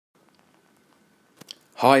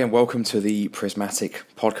Hi and welcome to the Prismatic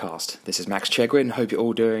Podcast. This is Max Chegwin. Hope you're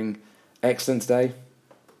all doing excellent today.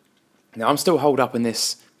 Now, I'm still holed up in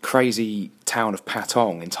this crazy town of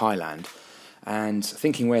Patong in Thailand and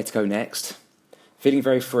thinking where to go next. Feeling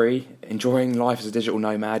very free, enjoying life as a digital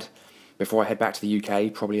nomad before I head back to the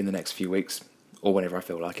UK, probably in the next few weeks or whenever I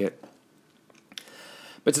feel like it.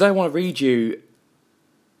 But today I want to read you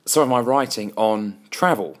some of my writing on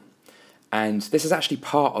travel. And this is actually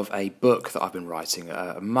part of a book that I've been writing,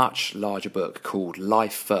 a much larger book called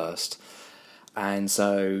Life First. And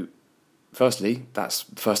so, firstly, that's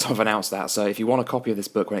the first time I've announced that. So if you want a copy of this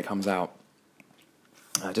book when it comes out,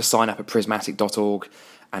 just sign up at prismatic.org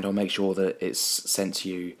and I'll make sure that it's sent to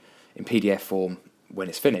you in PDF form when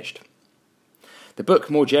it's finished. The book,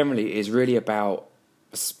 more generally, is really about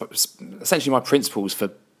essentially my principles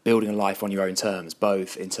for building a life on your own terms,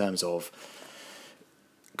 both in terms of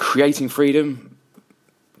creating freedom,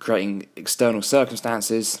 creating external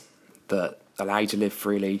circumstances that allow you to live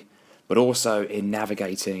freely, but also in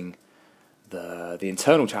navigating the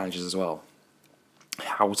internal challenges as well.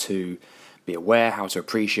 How to be aware, how to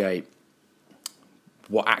appreciate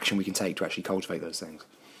what action we can take to actually cultivate those things.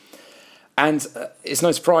 And it's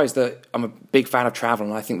no surprise that I'm a big fan of travel,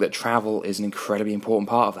 and I think that travel is an incredibly important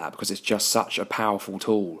part of that because it's just such a powerful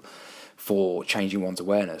tool for changing one's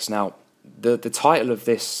awareness. Now, the title of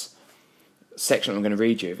this section I'm going to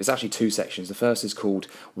read you is actually two sections. The first is called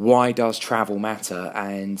Why Does Travel Matter?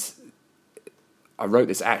 And I wrote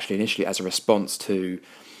this actually initially as a response to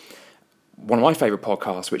one of my favourite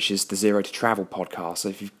podcasts, which is the Zero to Travel podcast. So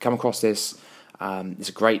if you've come across this, it's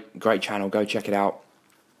a great channel. Go check it out.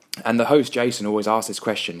 And the host, Jason, always asks this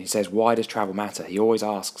question. He says, why does travel matter? He always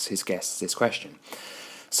asks his guests this question.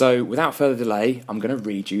 So without further delay, I'm going to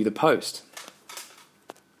read you the post.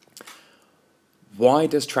 Why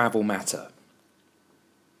does travel matter?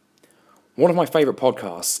 One of my favourite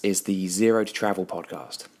podcasts is the Zero to Travel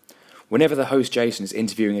podcast. Whenever the host Jason is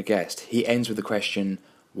interviewing a guest, he ends with the question,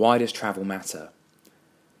 why does travel matter?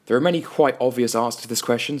 There are many quite obvious answers to this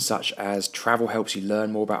question, such as travel helps you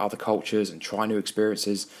learn more about other cultures and try new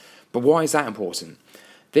experiences, but why is that important?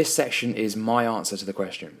 This section is my answer to the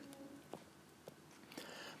question.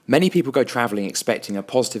 Many people go travelling expecting a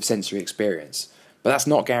positive sensory experience, but that's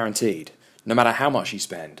not guaranteed, no matter how much you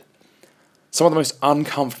spend. Some of the most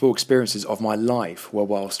uncomfortable experiences of my life were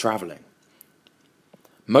whilst travelling.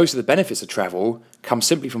 Most of the benefits of travel come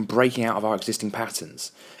simply from breaking out of our existing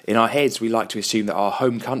patterns. In our heads, we like to assume that our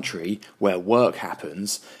home country, where work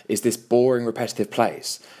happens, is this boring, repetitive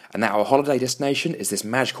place, and that our holiday destination is this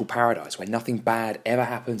magical paradise where nothing bad ever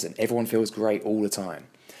happens and everyone feels great all the time.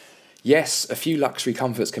 Yes, a few luxury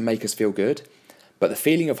comforts can make us feel good, but the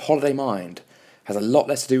feeling of holiday mind has a lot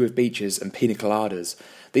less to do with beaches and pina coladas.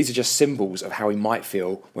 These are just symbols of how we might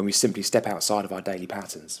feel when we simply step outside of our daily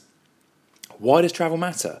patterns. Why does travel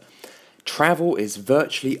matter? Travel is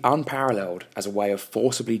virtually unparalleled as a way of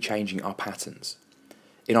forcibly changing our patterns.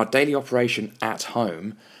 In our daily operation at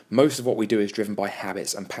home, most of what we do is driven by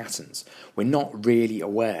habits and patterns. We're not really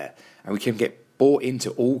aware, and we can get bought into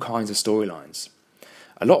all kinds of storylines.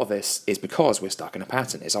 A lot of this is because we're stuck in a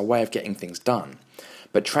pattern. It's our way of getting things done.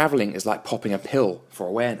 But travelling is like popping a pill for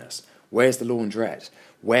awareness. Where's the laundrette?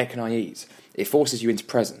 Where can I eat? It forces you into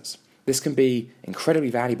presence. This can be incredibly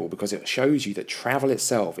valuable because it shows you that travel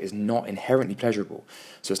itself is not inherently pleasurable.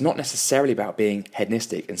 So it's not necessarily about being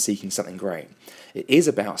hedonistic and seeking something great. It is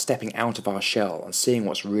about stepping out of our shell and seeing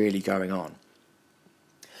what's really going on.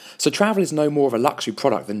 So travel is no more of a luxury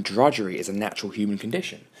product than drudgery is a natural human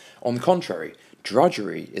condition. On the contrary,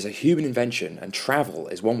 drudgery is a human invention and travel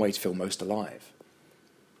is one way to feel most alive.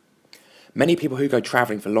 Many people who go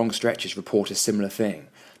travelling for long stretches report a similar thing,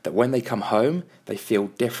 that when they come home, they feel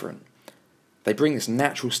different. They bring this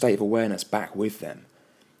natural state of awareness back with them.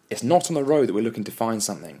 It's not on the road that we're looking to find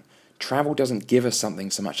something. Travel doesn't give us something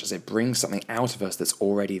so much as it brings something out of us that's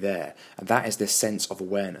already there, and that is this sense of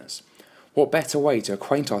awareness. What better way to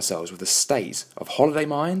acquaint ourselves with the state of holiday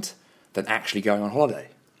mind than actually going on holiday?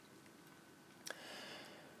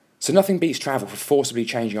 So nothing beats travel for forcibly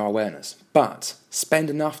changing our awareness, but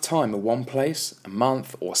spend enough time in one place, a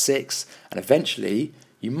month or 6, and eventually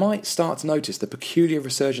you might start to notice the peculiar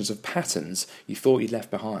resurgence of patterns you thought you'd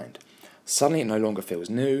left behind. Suddenly it no longer feels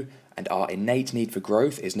new, and our innate need for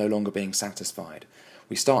growth is no longer being satisfied.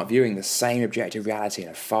 We start viewing the same objective reality in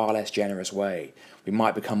a far less generous way. We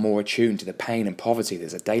might become more attuned to the pain and poverty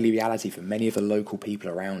that's a daily reality for many of the local people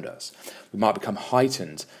around us. We might become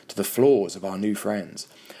heightened to the flaws of our new friends.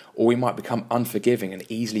 or we might become unforgiving and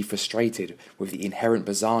easily frustrated with the inherent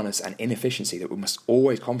bizarreness and inefficiency that we must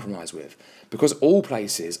always compromise with, because all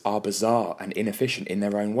places are bizarre and inefficient in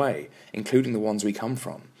their own way, including the ones we come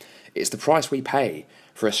from. It's the price we pay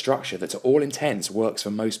for a structure that to all intents works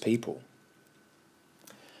for most people.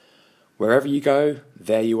 Wherever you go,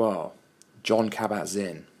 there you are. Jon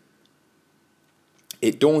Kabat-Zinn.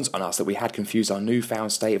 It dawns on us that we had confused our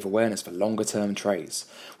newfound state of awareness for longer-term traits.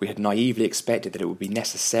 We had naively expected that it would be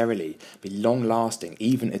necessarily be long-lasting,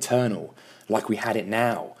 even eternal, like we had it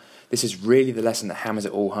now. This is really the lesson that hammers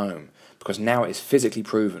it all home, because now it is physically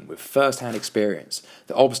proven, with first-hand experience,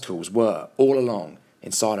 that obstacles were, all along,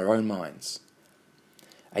 inside our own minds.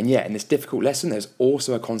 And yet, in this difficult lesson, there's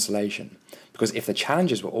also a consolation, because if the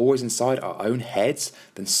challenges were always inside our own heads,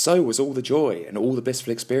 then so was all the joy and all the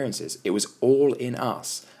blissful experiences. It was all in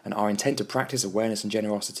us and our intent to practice awareness and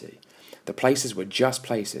generosity. The places were just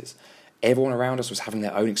places. Everyone around us was having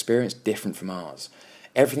their own experience different from ours.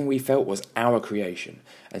 Everything we felt was our creation,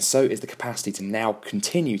 and so is the capacity to now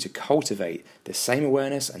continue to cultivate the same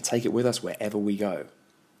awareness and take it with us wherever we go.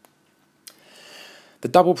 The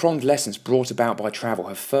double-pronged lessons brought about by travel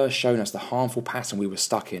have first shown us the harmful pattern we were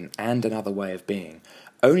stuck in and another way of being,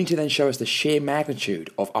 only to then show us the sheer magnitude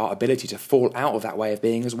of our ability to fall out of that way of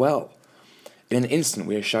being as well. In an instant,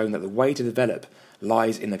 we are shown that the way to develop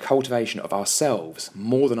lies in the cultivation of ourselves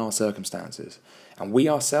more than our circumstances, and we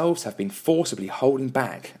ourselves have been forcibly holding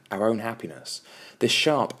back our own happiness. This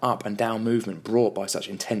sharp up and down movement brought by such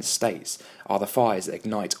intense states are the fires that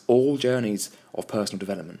ignite all journeys of personal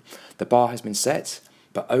development. The bar has been set,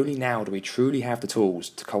 but only now do we truly have the tools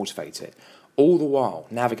to cultivate it, all the while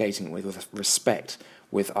navigating it with respect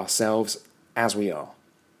with ourselves as we are,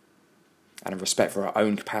 and a respect for our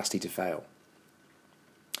own capacity to fail.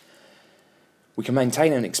 We can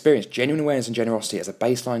maintain and experience genuine awareness and generosity as a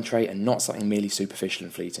baseline trait and not something merely superficial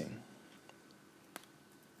and fleeting.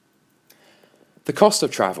 The cost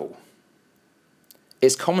of travel.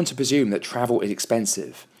 It's common to presume that travel is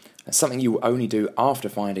expensive and something you will only do after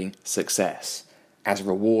finding success, as a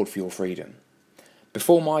reward for your freedom.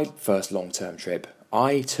 Before my first long-term trip,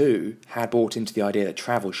 I too had bought into the idea that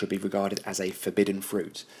travel should be regarded as a forbidden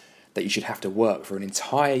fruit, that you should have to work for an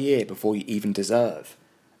entire year before you even deserve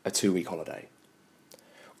a 2-week holiday.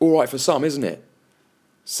 All right for some, isn't it?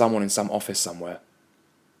 Someone in some office somewhere.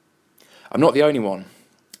 I'm not the only one.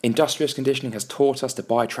 Industrious conditioning has taught us to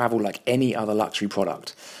buy travel like any other luxury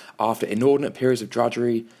product. After inordinate periods of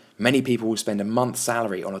drudgery, many people will spend a month's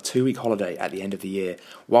salary on a 2-week holiday at the end of the year,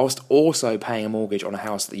 whilst also paying a mortgage on a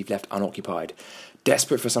house that you've left unoccupied.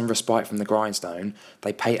 Desperate for some respite from the grindstone,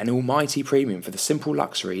 they pay an almighty premium for the simple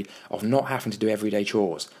luxury of not having to do everyday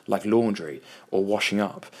chores, like laundry or washing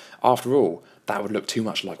up. After all, that would look too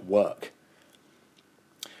much like work.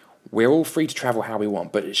 We're all free to travel how we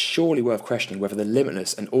want, but it's surely worth questioning whether the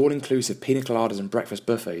limitless and all-inclusive pina coladas and breakfast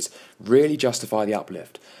buffets really justify the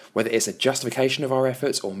uplift, whether it's a justification of our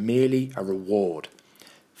efforts or merely a reward.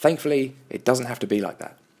 Thankfully, it doesn't have to be like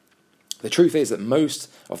that. The truth is that most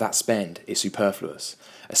of that spend is superfluous,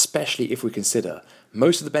 especially if we consider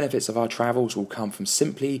most of the benefits of our travels will come from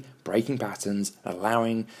simply breaking patterns,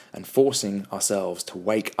 allowing and forcing ourselves to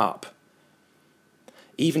wake up.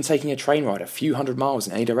 Even taking a train ride a few hundred miles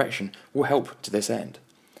in any direction will help to this end.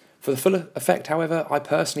 For the full effect, however, I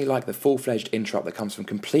personally like the full-fledged interrupt that comes from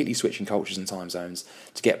completely switching cultures and time zones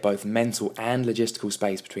to get both mental and logistical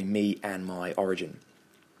space between me and my origin.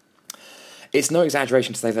 It's no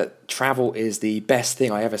exaggeration to say that travel is the best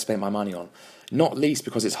thing I ever spent my money on, not least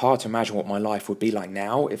because it's hard to imagine what my life would be like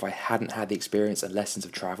now if I hadn't had the experience and lessons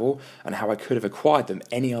of travel and how I could have acquired them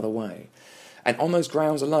any other way. And on those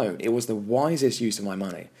grounds alone, it was the wisest use of my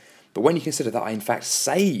money. But when you consider that I in fact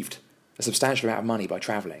saved a substantial amount of money by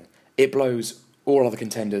travelling, it blows all other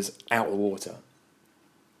contenders out of the water.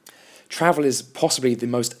 Travel is possibly the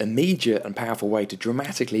most immediate and powerful way to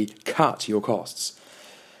dramatically cut your costs.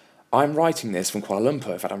 I'm writing this from Kuala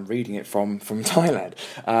Lumpur, in fact I'm reading it from Thailand,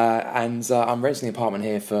 and I'm renting an apartment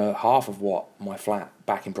here for half of what my flat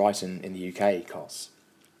back in Brighton in the UK costs.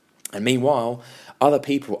 And meanwhile, other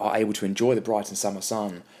people are able to enjoy the Brighton summer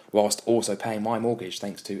sun whilst also paying my mortgage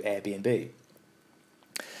thanks to Airbnb.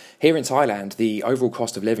 Here in Thailand, the overall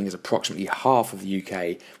cost of living is approximately half of the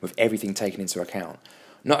UK with everything taken into account.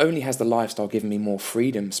 Not only has the lifestyle given me more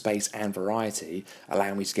freedom, space and variety,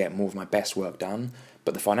 allowing me to get more of my best work done,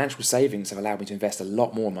 but the financial savings have allowed me to invest a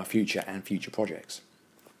lot more in my future and future projects.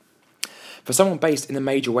 For someone based in a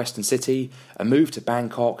major Western city, a move to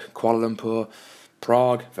Bangkok, Kuala Lumpur,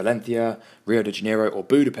 Prague, Valencia, Rio de Janeiro or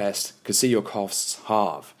Budapest could see your costs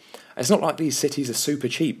halve. it's not like these cities are super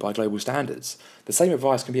cheap by global standards. The same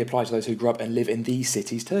advice can be applied to those who grow up and live in these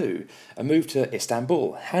cities too. A move to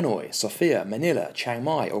Istanbul, Hanoi, Sofia, Manila, Chiang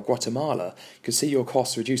Mai or Guatemala could see your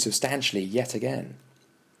costs reduce substantially yet again.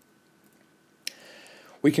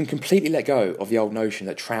 We can completely let go of the old notion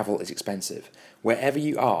that travel is expensive. Wherever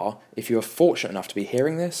you are, if you are fortunate enough to be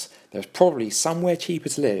hearing this, there's probably somewhere cheaper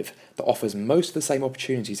to live that offers most of the same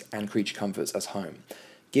opportunities and creature comforts as home.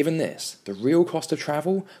 Given this, the real cost of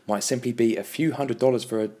travel might simply be a few $100s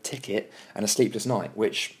for a ticket and a sleepless night,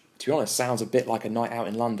 which, to be honest, sounds a bit like a night out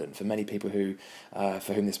in London for many people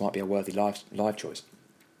for whom this might be a worthy life choice.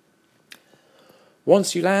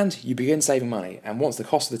 Once you land, you begin saving money, and once the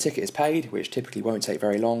cost of the ticket is paid, which typically won't take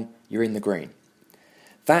very long, you're in the green.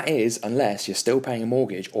 That is, unless you're still paying a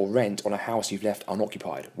mortgage or rent on a house you've left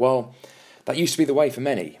unoccupied. Well, that used to be the way for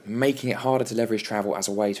many, making it harder to leverage travel as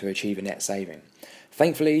a way to achieve a net saving.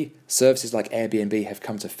 Thankfully, services like Airbnb have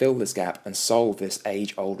come to fill this gap and solve this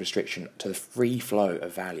age-old restriction to the free flow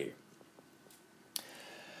of value.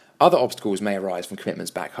 Other obstacles may arise from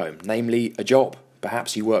commitments back home, namely a job.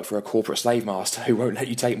 Perhaps you work for a corporate slave master who won't let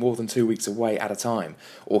you take more than 2 weeks away at a time,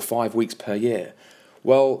 or 5 weeks per year.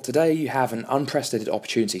 Well, today you have an unprecedented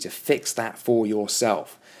opportunity to fix that for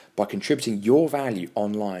yourself by contributing your value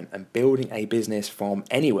online and building a business from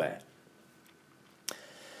anywhere.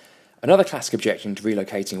 Another classic objection to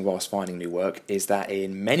relocating whilst finding new work is that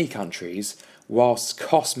in many countries, whilst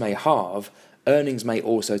costs may halve, earnings may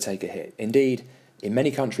also take a hit. Indeed, in many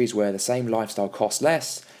countries where the same lifestyle costs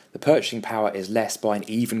less, the purchasing power is less by an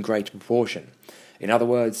even greater proportion. In other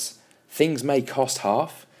words, things may cost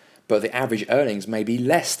half, but the average earnings may be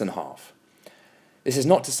less than half. This is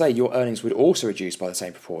not to say your earnings would also reduce by the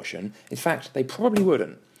same proportion. In fact, they probably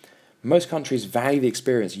wouldn't. Most countries value the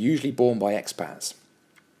experience usually borne by expats.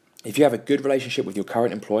 If you have a good relationship with your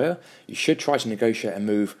current employer, you should try to negotiate a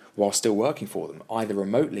move while still working for them, either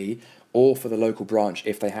remotely or for the local branch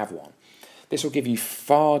if they have one. This will give you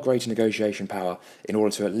far greater negotiation power in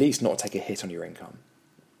order to at least not take a hit on your income.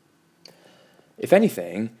 If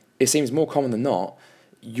anything, it seems more common than not,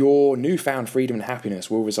 your newfound freedom and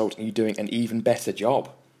happiness will result in you doing an even better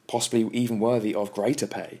job, possibly even worthy of greater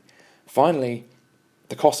pay. Finally,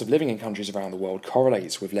 the cost of living in countries around the world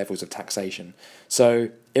correlates with levels of taxation. So,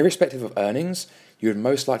 irrespective of earnings, you would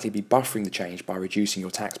most likely be buffering the change by reducing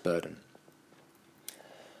your tax burden.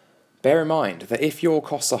 Bear in mind that if your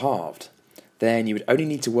costs are halved, then you would only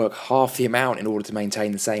need to work half the amount in order to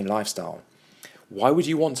maintain the same lifestyle. Why would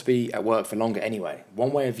you want to be at work for longer anyway?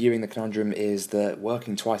 One way of viewing the conundrum is that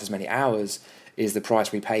working twice as many hours is the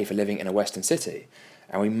price we pay for living in a Western city,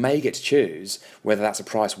 and we may get to choose whether that's a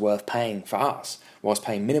price worth paying for us, whilst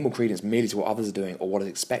paying minimal credence merely to what others are doing or what is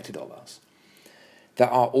expected of us. There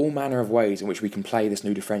are all manner of ways in which we can play this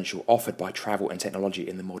new differential offered by travel and technology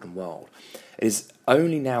in the modern world. It is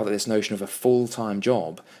only now that this notion of a full-time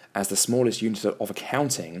job as the smallest unit of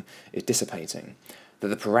accounting is dissipating, that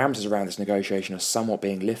the parameters around this negotiation are somewhat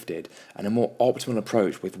being lifted, and a more optimal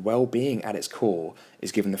approach with well-being at its core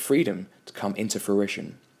is given the freedom to come into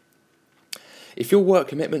fruition. If your work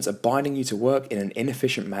commitments are binding you to work in an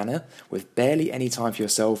inefficient manner, with barely any time for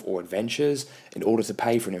yourself or adventures in order to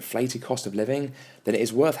pay for an inflated cost of living, then it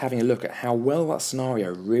is worth having a look at how well that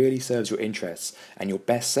scenario really serves your interests and your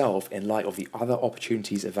best self in light of the other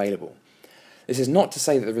opportunities available. This is not to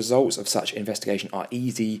say that the results of such investigation are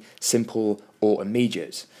easy, simple, or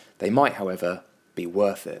immediate. They might, however, be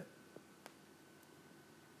worth it.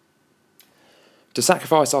 To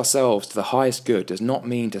sacrifice ourselves to the highest good does not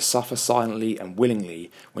mean to suffer silently and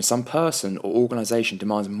willingly when some person or organisation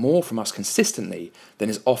demands more from us consistently than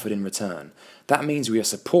is offered in return. That means we are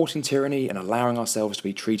supporting tyranny and allowing ourselves to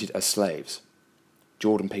be treated as slaves.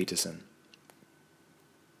 Jordan Peterson.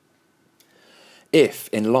 If,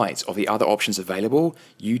 in light of the other options available,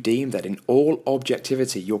 you deem that in all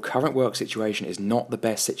objectivity your current work situation is not the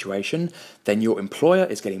best situation, then your employer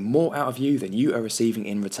is getting more out of you than you are receiving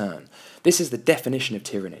in return. This is the definition of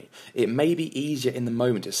tyranny. It may be easier in the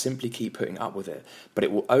moment to simply keep putting up with it, but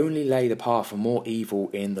it will only lay the path for more evil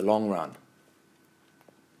in the long run.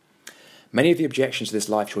 Many of the objections to this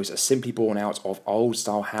life choice are simply born out of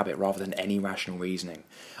old-style habit rather than any rational reasoning.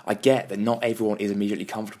 I get that not everyone is immediately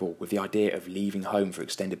comfortable with the idea of leaving home for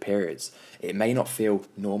extended periods. It may not feel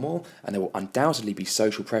normal, and there will undoubtedly be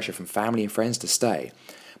social pressure from family and friends to stay.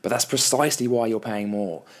 But that's precisely why you're paying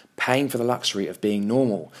more, paying for the luxury of being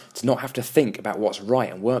normal, to not have to think about what's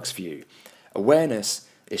right and works for you. Awareness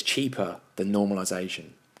is cheaper than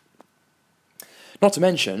normalisation. Not to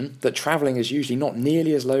mention that travelling is usually not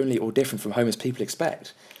nearly as lonely or different from home as people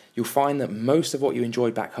expect. you'll find that most of what you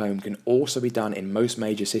enjoyed back home can also be done in most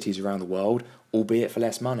major cities around the world, albeit for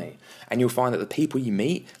less money. And you'll find that the people you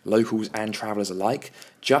meet, locals and travellers alike,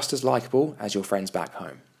 just as likeable as your friends back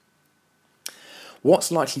home.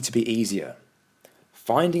 What's likely to be easier?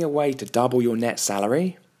 Finding a way to double your net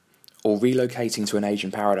salary or relocating to an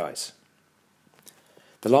Asian paradise?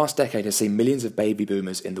 The last decade has seen millions of baby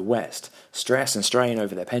boomers in the West stress and strain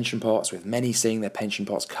over their pension pots, with many seeing their pension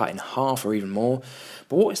pots cut in half or even more.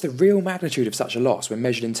 But what is the real magnitude of such a loss when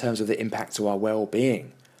measured in terms of the impact to our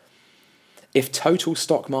well-being? If total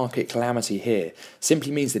stock market calamity here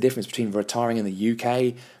simply means the difference between retiring in the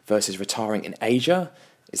UK versus retiring in Asia,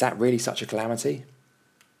 is that really such a calamity?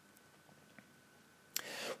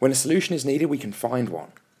 When a solution is needed, we can find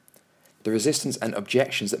one. The resistance and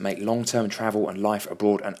objections that make long-term travel and life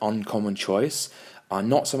abroad an uncommon choice are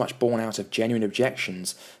not so much born out of genuine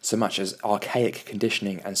objections so much as archaic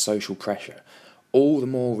conditioning and social pressure. All the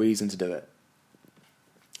more reason to do it.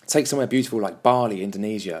 Take somewhere beautiful like Bali,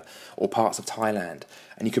 Indonesia, or parts of Thailand,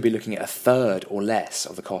 and you could be looking at a third or less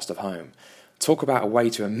of the cost of home. Talk about a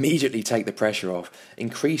way to immediately take the pressure off,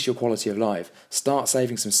 increase your quality of life, start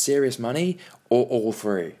saving some serious money, or all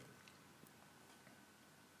three.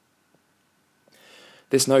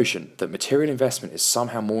 This notion that material investment is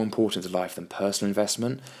somehow more important to life than personal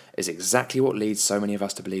investment is exactly what leads so many of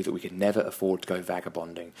us to believe that we could never afford to go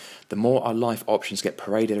vagabonding. The more our life options get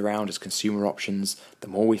paraded around as consumer options, the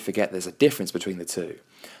more we forget there's a difference between the two.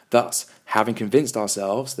 Thus, having convinced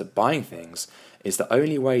ourselves that buying things is the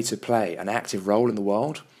only way to play an active role in the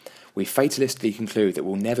world, we fatalistically conclude that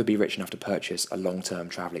we'll never be rich enough to purchase a long-term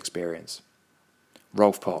travel experience.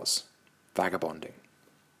 Rolf Potts, Vagabonding.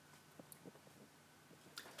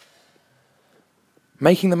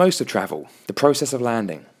 Making the most of travel, the process of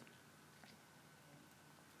landing.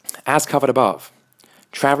 As covered above,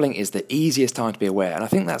 travelling is the easiest time to be aware, and I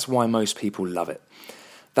think that's why most people love it.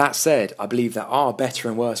 That said, I believe there are better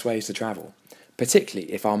and worse ways to travel,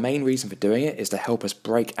 particularly if our main reason for doing it is to help us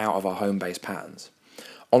break out of our home-based patterns.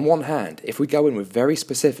 On one hand, if we go in with very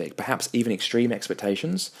specific, perhaps even extreme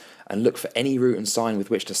expectations, and look for any route and sign with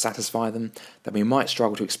which to satisfy them, then we might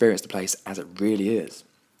struggle to experience the place as it really is.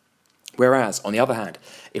 Whereas, on the other hand,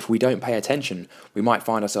 if we don't pay attention, we might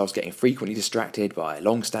find ourselves getting frequently distracted by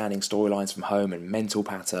long-standing storylines from home and mental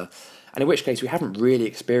patter, and in which case we haven't really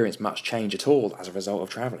experienced much change at all as a result of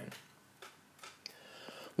travelling.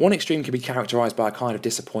 One extreme can be characterised by a kind of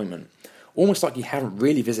disappointment, almost like you haven't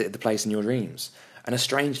really visited the place in your dreams, and a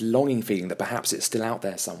strange longing feeling that perhaps it's still out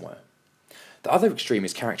there somewhere. The other extreme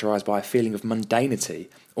is characterised by a feeling of mundanity,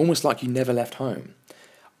 almost like you never left home.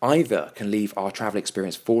 Either can leave our travel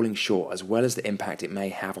experience falling short as well as the impact it may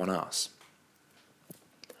have on us.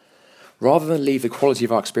 Rather than leave the quality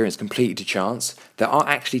of our experience completely to chance, there are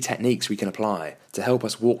actually techniques we can apply to help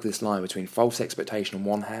us walk this line between false expectation on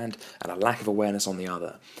one hand and a lack of awareness on the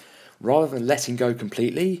other. Rather than letting go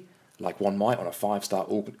completely, like one might on a 5-star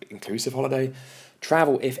all-inclusive holiday,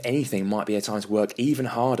 travel, if anything, might be a time to work even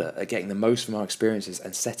harder at getting the most from our experiences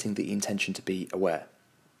and setting the intention to be aware.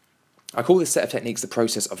 I call this set of techniques the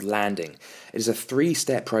process of landing. It is a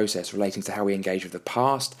 3-step process relating to how we engage with the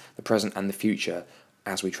past, the present and the future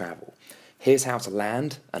as we travel. Here's how to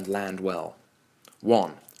land and land well.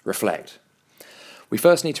 1. Reflect. We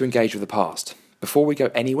first need to engage with the past. Before we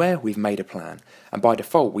go anywhere, we've made a plan, and by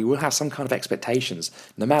default we will have some kind of expectations,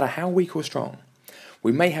 no matter how weak or strong.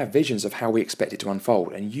 We may have visions of how we expect it to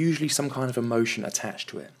unfold, and usually some kind of emotion attached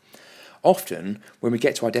to it. Often, when we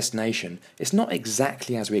get to our destination, it's not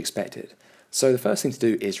exactly as we expected. So the first thing to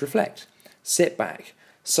do is reflect. Sit back,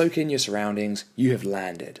 soak in your surroundings, you have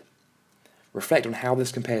landed. Reflect on how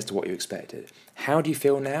this compares to what you expected. How do you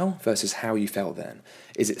feel now versus how you felt then?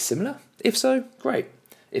 Is it similar? If so, great.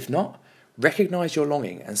 If not, recognise your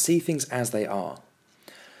longing and see things as they are.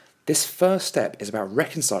 This first step is about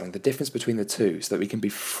reconciling the difference between the two so that we can be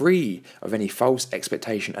free of any false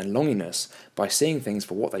expectation and longingness by seeing things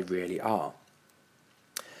for what they really are.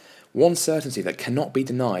 One certainty that cannot be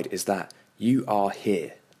denied is that you are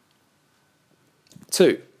here.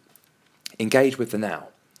 2. Engage with the now.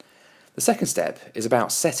 The second step is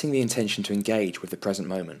about setting the intention to engage with the present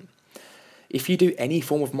moment. If you do any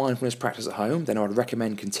form of mindfulness practice at home, then I would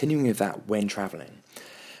recommend continuing with that when travelling.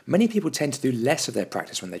 Many people tend to do less of their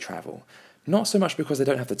practice when they travel, not so much because they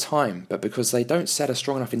don't have the time, but because they don't set a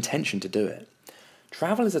strong enough intention to do it.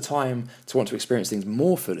 Travel is a time to want to experience things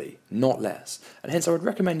more fully, not less, and hence I would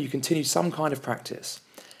recommend you continue some kind of practice.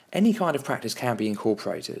 Any kind of practice can be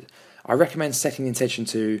incorporated. I recommend setting the intention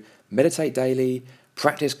to meditate daily,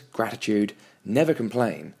 practice gratitude, never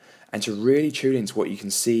complain, and to really tune into what you can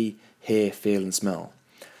see, hear, feel and smell.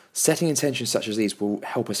 Setting intentions such as these will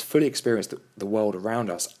help us fully experience the world around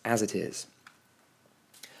us as it is.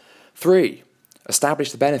 3.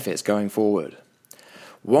 Establish the benefits going forward.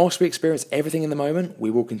 Whilst we experience everything in the moment,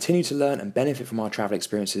 we will continue to learn and benefit from our travel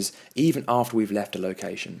experiences even after we've left a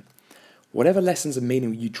location. Whatever lessons and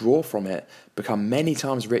meaning you draw from it become many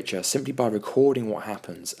times richer simply by recording what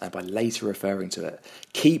happens and by later referring to it.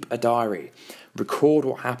 Keep a diary. Record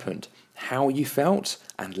what happened, how you felt,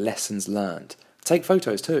 and lessons learned. Take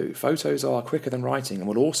photos too. Photos are quicker than writing and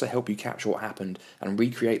will also help you capture what happened and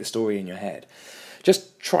recreate the story in your head.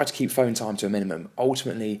 Just try to keep phone time to a minimum.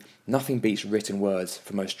 Ultimately, nothing beats written words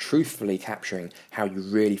for most truthfully capturing how you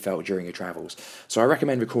really felt during your travels. So I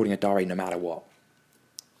recommend recording a diary no matter what.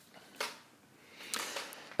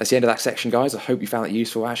 That's the end of that section, guys. I hope you found that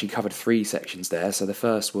useful. I actually covered 3 sections there. So the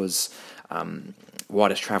first was why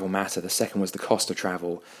does travel matter? The second was the cost of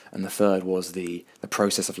travel. And the third was the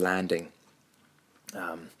process of landing.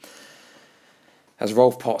 As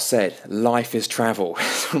Rolf Potts said, life is travel.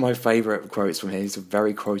 It's one of my favourite quotes from him. He's a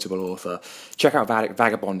very quotable author. Check out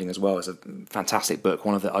Vagabonding as well. It's a fantastic book.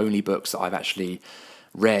 One of the only books that I've actually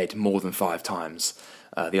read more than 5 times.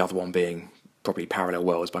 The other one being probably Parallel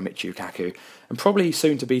Worlds by Michio Kaku. And probably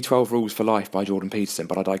soon to be 12 Rules for Life by Jordan Peterson,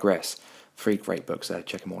 but I digress. 3 great books there.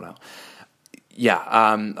 Check them all out. Yeah,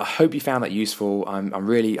 I hope you found that useful. I've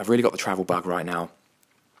really got the travel bug right now.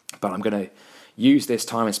 But I'm going to use this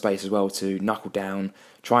time and space as well to knuckle down,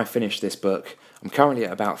 try and finish this book. I'm currently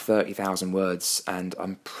at about 30,000 words and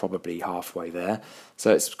I'm probably halfway there.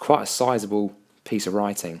 So it's quite a sizable piece of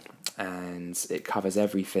writing and it covers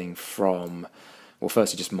everything from, well,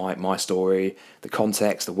 firstly just my story, the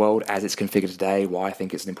context, the world as it's configured today, why I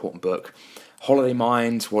think it's an important book, holiday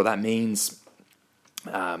mind, what that means,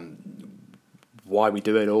 why we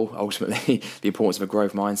do it all, ultimately, the importance of a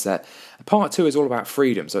growth mindset. Part 2 is all about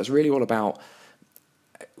freedom, so it's really all about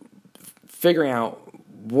figuring out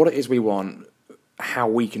what it is we want, how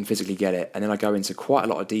we can physically get it, and then I go into quite a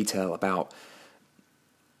lot of detail about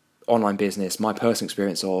online business, my personal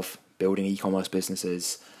experience of building e-commerce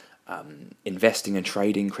businesses, investing and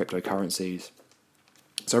trading cryptocurrencies.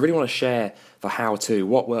 So I really want to share the how-to,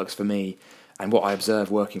 what works for me, and what I observe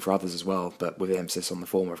working for others as well, but with emphasis on the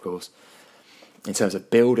former, of course, in terms of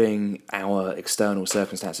building our external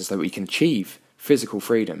circumstances so that we can achieve physical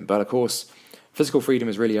freedom. But of course, physical freedom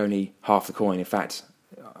is really only half the coin. In fact,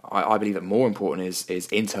 I believe that more important is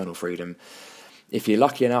internal freedom. If you're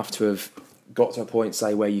lucky enough to have got to a point,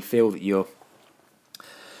 say, where you feel that you're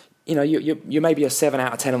maybe a 7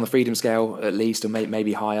 out of 10 on the freedom scale at least, or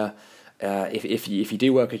maybe higher. If you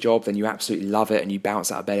do work a job, then you absolutely love it and you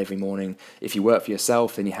bounce out of bed every morning. If you work for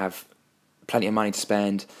yourself, then you have plenty of money to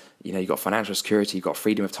spend. You've got financial security, you've got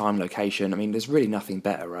freedom of time, location. I mean, there's really nothing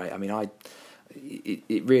better, right? I mean,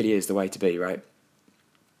 it really is the way to be, right?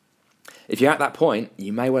 If you're at that point,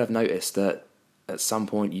 you may well have noticed that at some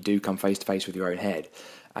point you do come face to face with your own head,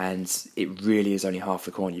 and it really is only half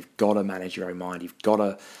the coin. You've got to manage your own mind. You've got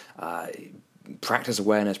to practice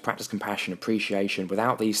awareness, practice compassion, appreciation.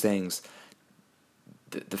 Without these things,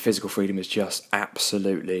 the physical freedom is just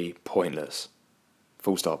absolutely pointless.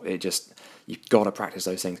 Full stop. You've got to practice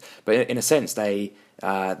those things. But in a sense, the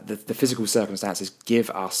physical circumstances give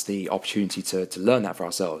us the opportunity to learn that for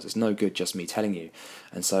ourselves. It's no good just me telling you.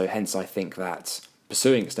 And so hence I think that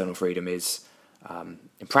pursuing external freedom is,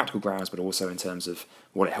 in practical grounds, but also in terms of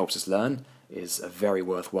what it helps us learn, is a very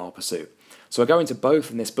worthwhile pursuit. So I go into both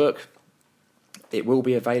in this book. It will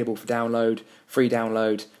be available for download, free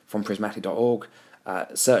download from prismatic.org.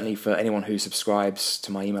 Certainly for anyone who subscribes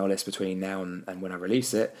to my email list between now and when I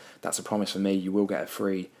release it, that's a promise for me. You will get a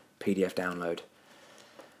free PDF download.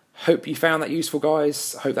 Hope you found that useful,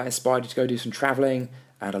 guys. Hope that inspired you to go do some travelling,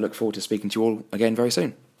 and I look forward to speaking to you all again very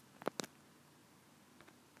soon.